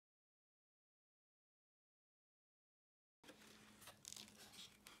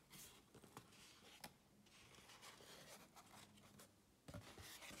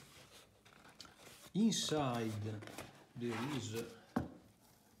Inside there is,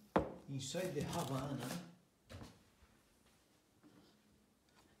 inside the Havana,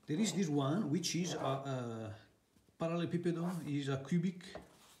 there is this one which is a parallelepipedon, is a cubic,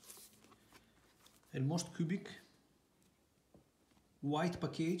 almost cubic, white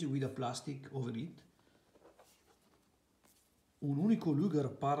package with a plastic over it. Un único lugar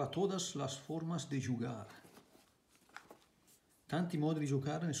para todas las formas de jugar. Tanti modi di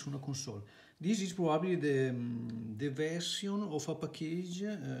giocare, nessuna console. This is probably the version of a package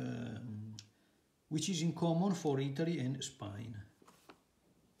which is in common for Italy and Spain.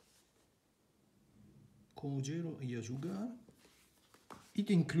 Congedo e a jogar. It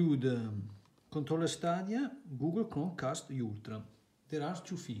includes controller Stadia, Google Chromecast Ultra. There are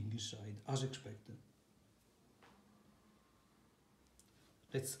two things inside, as expected.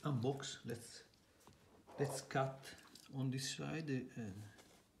 Let's unbox. Let's cut on this side the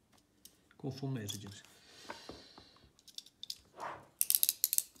confirm messages.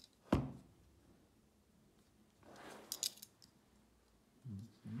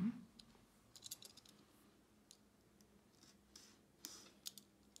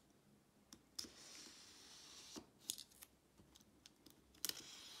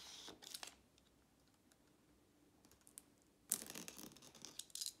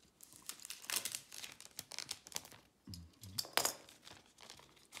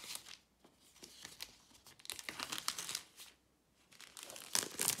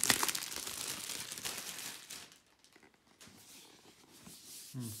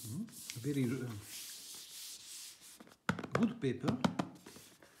 Very good paper.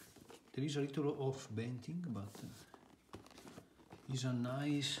 There is a little of benting, but it's a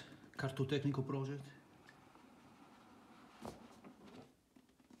nice cartotecnico project.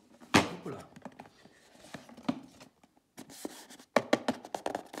 Hoppla.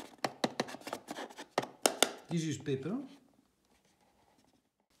 This is paper.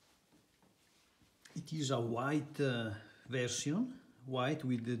 It is a white version. White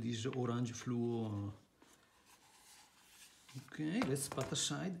with this orange fluo. Okay, let's put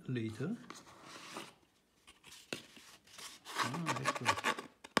aside later.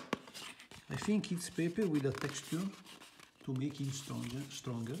 I think it's paper with a texture to make it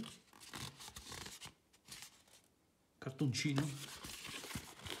stronger. Cartoncino.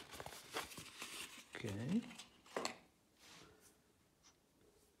 Okay.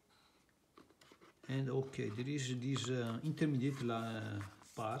 And okay, there is this intermediate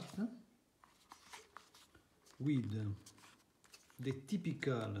part with the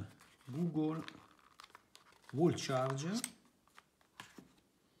typical Google wall charger,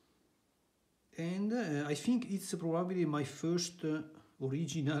 and I think it's probably my first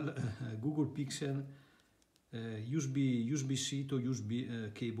original Google Pixel USB-C to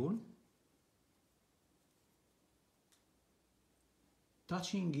USB cable.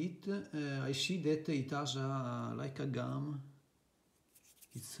 Touching it, I see that it has like a gum.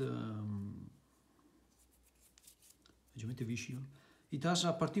 It's visual. It has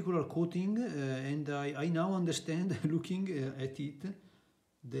a particular coating, and I now understand, looking at it,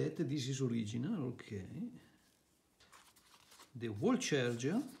 that this is original. Okay. The wall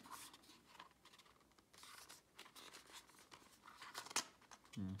charger.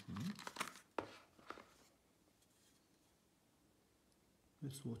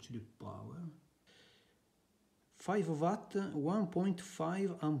 Let's watch the power. 5 watt,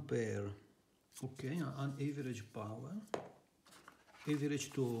 1.5 ampere. Okay, an average power. Average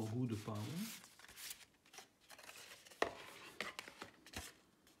to good power.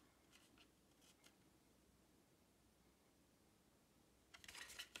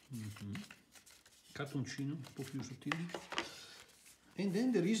 Cartoncino, un po' più sottile. And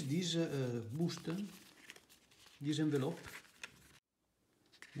then there is this booster, this envelope.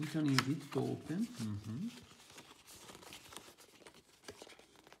 We can use it to open.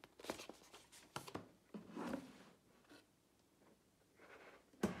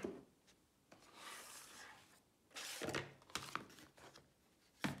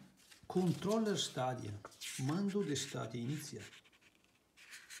 Controller Stadia. Mando de Stadia. Inizia.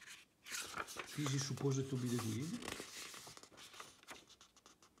 This is supposed to be the grid.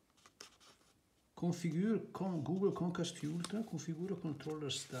 Configure Google Chromecast Ultra, configure controller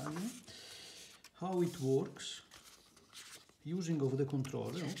Stadia, how it works, using of the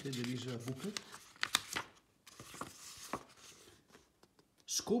controller. Okay, there is a booklet.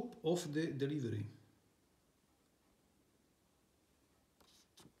 Scope of the delivery.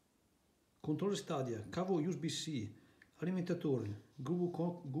 Controller Stadia, cavo USB-C, alimentatore,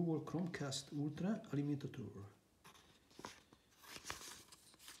 Google Chromecast Ultra, alimentatore.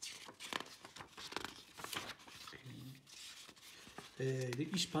 the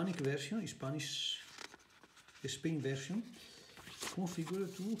Hispanic version, the Spain version. Configura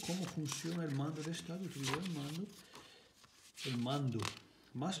tú cómo funciona el mando de Stadia, utiliza el mando,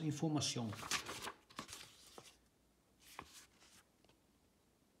 más información.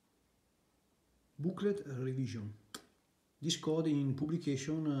 Booklet revision. This code in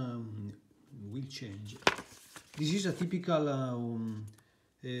publication will change. This is a typical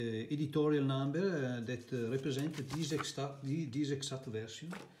editorial number that represents this exact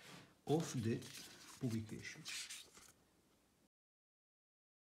version of the publication.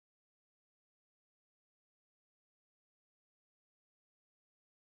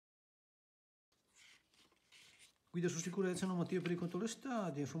 Guida su sicurezza, normativa per il controllo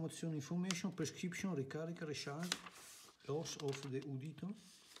Stadia, information, prescription, ricarica, recharge, loss of the udito.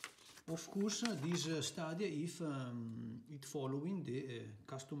 Of course, this Stadia if it following the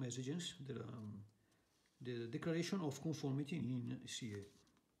custom exigence, the declaration of conformity in CE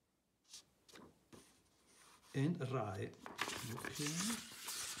and RAE. Okay.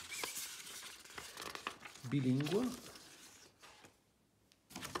 Bilingual.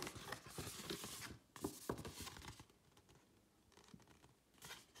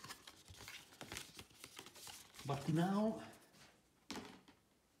 But now,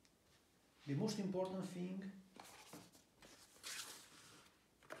 the most important thing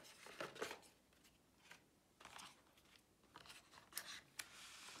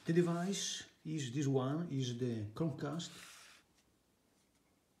the device is this one, is the Chromecast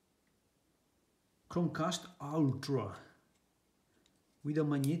Ultra with a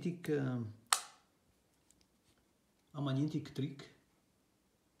magnetic trick.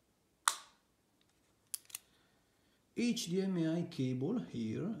 HDMI cable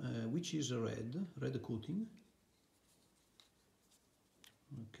here, which is red coating.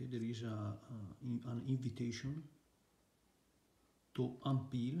 Okay, there is an invitation to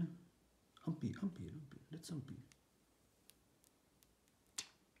unpeel. Let's unpeel.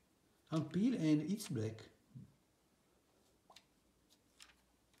 Unpeel, and it's black.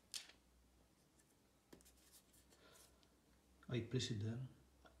 I place it there.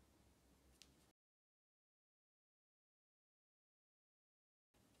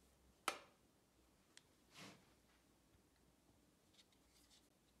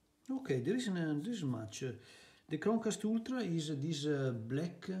 Okay, there isn't much. The Chromecast Ultra is this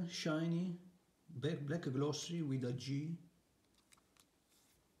black shiny, black glossy with a G,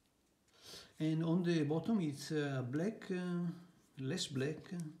 and on the bottom it's black, less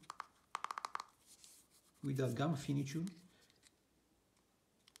black, with a gum finiture.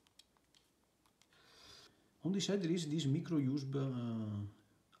 On the side there is this micro USB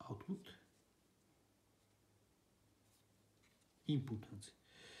output, input.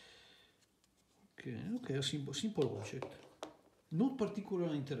 Okay, a simple object, not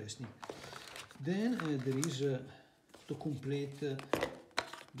particularly interesting. Then there is to complete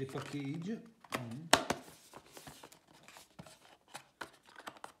the package.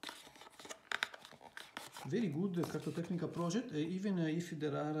 Very good Cartotecnica project, even if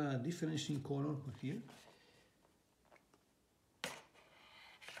there are differences in color here.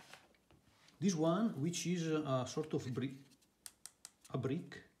 This one, which is a sort of brick,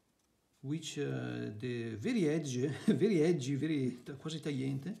 which the very edgy, very quasi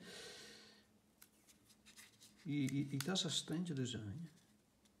tagliente. It has a strange design.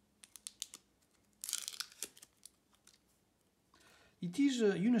 It is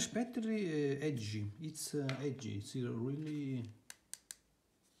unexpectedly edgy. It's edgy. It's really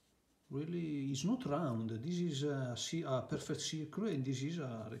it's not round. This is a perfect circle, and this is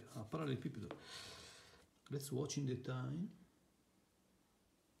a parallelepiped. Let's watch in the time.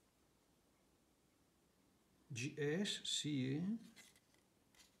 GS, CE,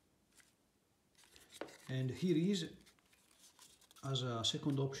 and here is, as a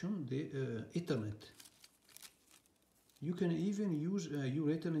second option, the Ethernet. You can even use your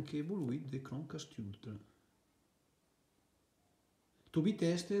Ethernet cable with the Chromecast Ultra. To be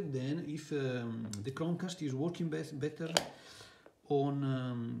tested then if the Chromecast is working better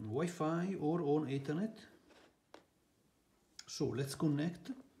on Wi-Fi or on Ethernet. So let's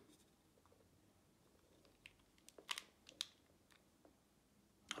connect.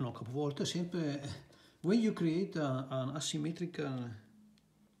 No, capovolta sempre. When you create an asymmetrical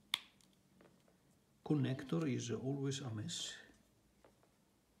connector, is always a mess.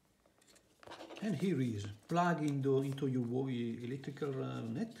 And here is plug into your electrical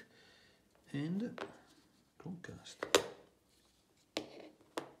net and Chromecast.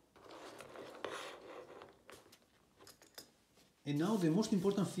 And now the most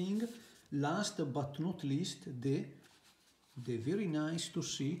important thing, last but not least, the the very nice to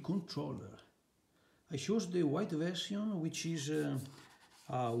see controller. I chose the white version, which is a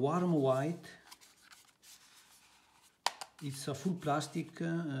warm white. It's a full plastic,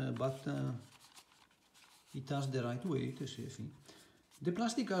 but it has the right weight. The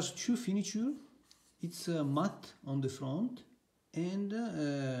plastic has two finishes. It's matte on the front and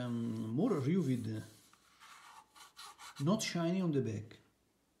more rugged, not shiny on the back.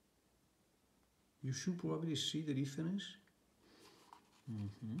 You should probably see the difference.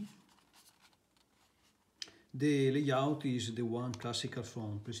 The layout is the one classical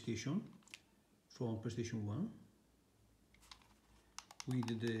from PlayStation 1,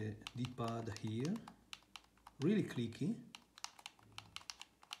 with the D-pad here, really clicky.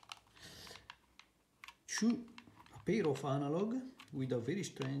 A pair of analog with a very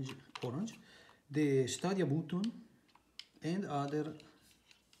strange orange, the Stadia button and other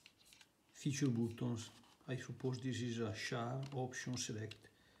feature buttons. I suppose this is a share, option, select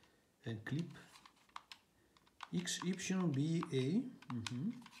and clip. XYBA.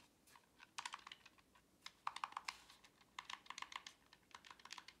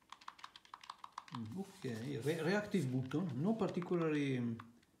 Okay, reactive button, no particularly.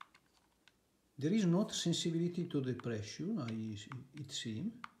 There is not sensibility to the pressure, it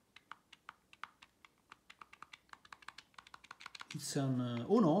seems. It's an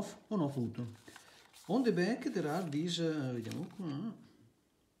on-off button. On the back there are these, vediamo qua.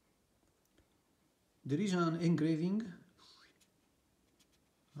 There is an engraving,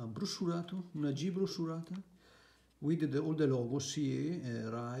 una G brossurata, with all the logos, CE,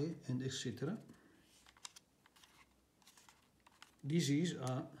 RAI, and etc. This is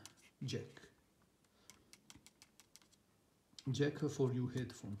a jack for your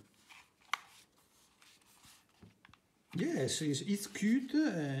headphone. Yes, it's cute,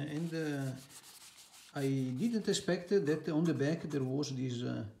 and I didn't expect that on the back there was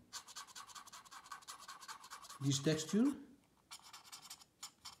this texture,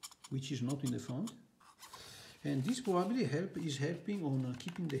 which is not in the front, and this probably is helping on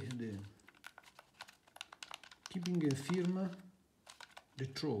keeping firm the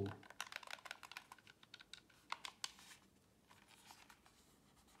throw.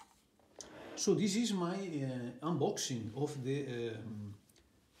 So this is my unboxing of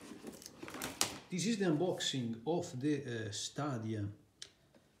the Stadia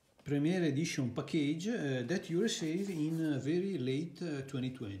Premiere Edition package that you receive in very late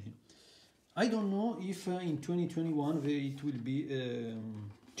 2020. I don't know if in 2021 it will be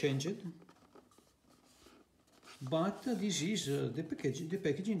changed, but this is the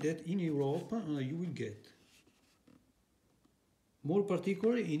packaging that in Europe you will get. More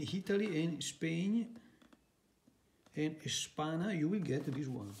particularly in Italy and Spain and Spain, you will get this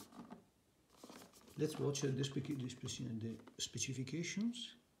one. Let's watch the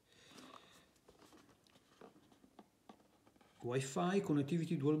specifications. Wi-Fi,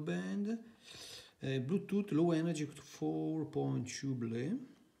 connectivity dual band, Bluetooth low energy 4.2 BLE,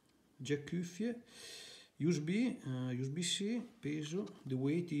 jack cuffie, USB-C, peso, the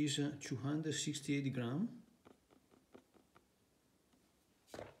weight is 268 grams.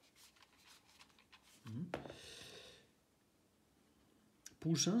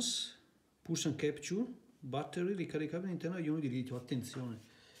 Pulsant capture, battery ricaricabile all'interno a iono di litio. Attenzione,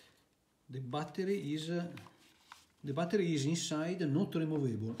 the battery is inside, not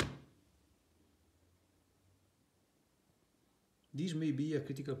removable. This may be a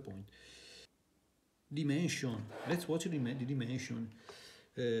critical point. Dimension, let's watch the dimension.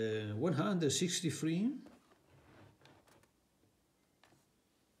 163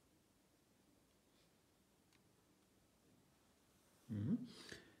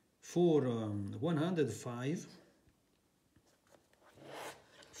 for 105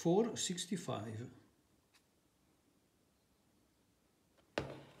 for 65.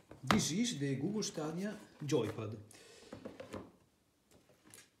 This is the Google Stadia Joypad.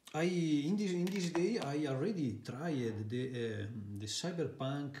 In this day I already tried the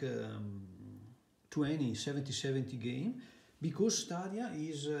Cyberpunk 2077 game, because Stadia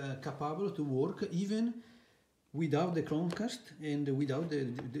is capable to work even without the Chromecast and without the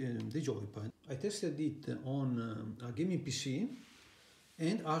Joypad. I tested it on a gaming PC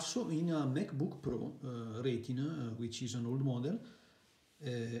and also in a MacBook Pro Retina, which is an old model,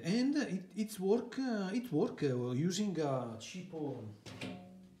 and it worked using a cheapo.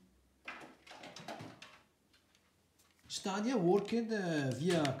 Stadia worked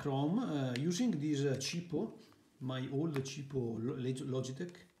via Chrome using this cheapo, my old cheapo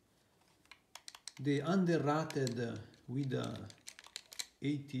Logitech, the underrated with a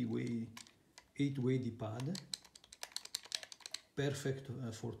 8-way D-pad. perfect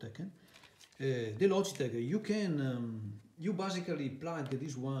for Tekken. The Logitech, you basically plug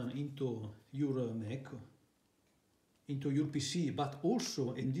this one into your Mac, into your PC, but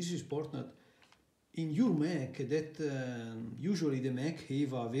also, and this is important, in your Mac that usually the Mac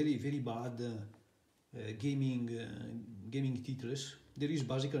have a very bad gaming titles. There is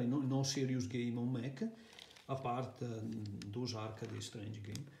basically no serious game on Mac, apart those arcade strange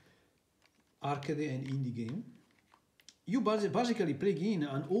game, arcade and indie game. You basically plug in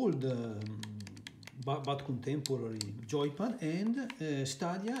an old but contemporary joypad, and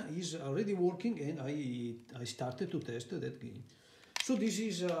Stadia is already working, and I started to test that game. So this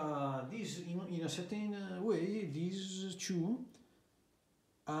is in a certain way, these two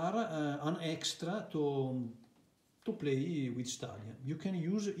are an extra to play with Stadia. You can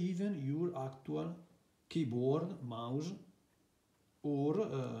use even your actual keyboard, mouse, or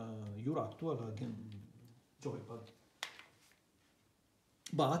your actual joypad.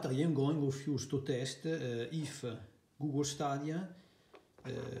 But I am going, of course, to test if Google Stadia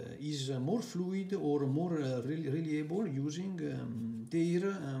is more fluid or more reliable using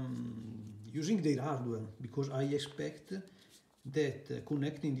their hardware, because I expect that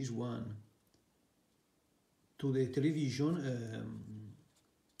connecting this one to the television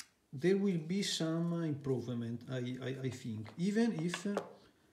there will be some improvement, I think, even if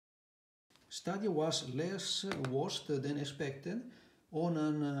Stadia was less worse than expected on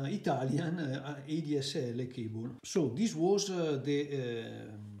an Italian ADSL cable. So this was the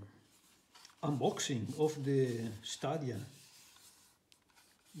unboxing of the Stadia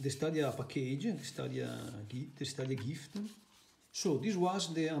package, the Stadia gift. So this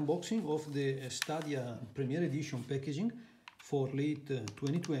was the unboxing of the Stadia Premiere Edition packaging for late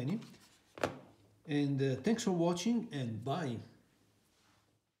 2020. And thanks for watching, and bye.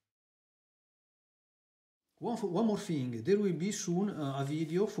 One more thing, there will be soon a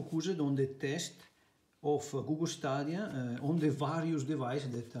video focused on the test of Google Stadia on the various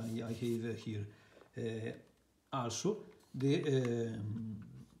devices that I have here. Also, the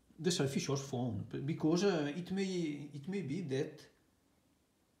selfie short phone, because it may be that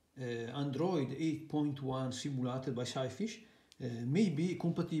Android 8.1 simulated by Sci-Fish may be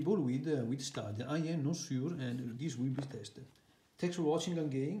compatible with Stadia. I am not sure, and this will be tested. Thanks for watching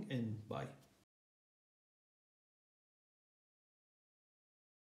again, and bye.